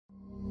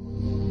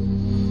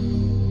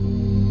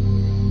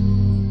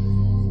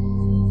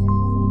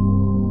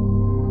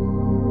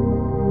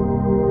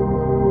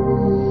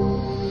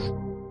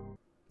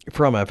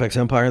From FX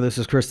Empire, this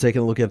is Chris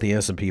taking a look at the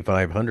S&P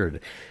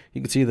 500.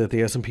 You can see that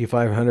the S&P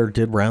 500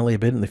 did rally a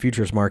bit in the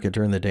futures market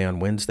during the day on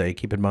Wednesday.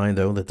 Keep in mind,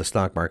 though, that the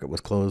stock market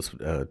was closed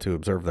to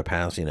observe the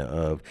passing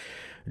of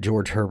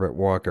George Herbert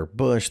Walker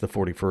Bush, the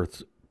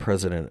 41st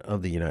president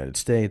of the United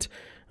States.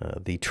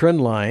 The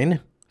trend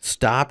line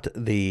stopped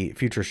the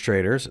futures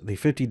traders. The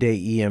 50-day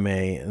EMA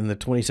and the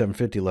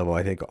 2750 level,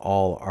 I think,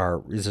 all are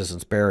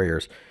resistance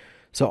barriers.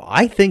 So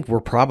I think we're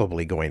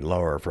probably going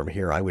lower from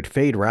here. I would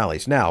fade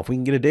rallies. Now, if we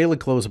can get a daily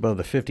close above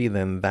the 50,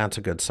 then that's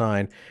a good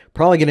sign.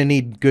 Probably going to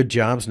need good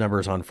jobs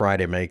numbers on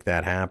Friday to make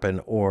that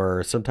happen,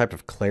 or some type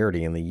of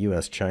clarity in the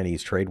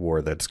U.S.-Chinese trade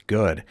war that's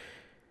good.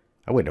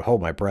 I wouldn't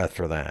hold my breath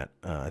for that.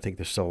 I think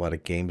there's still a lot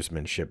of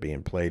gamesmanship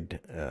being played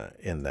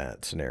in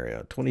that scenario.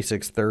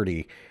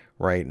 2630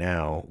 right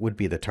now would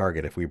be the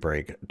target if we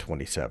break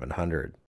 2700.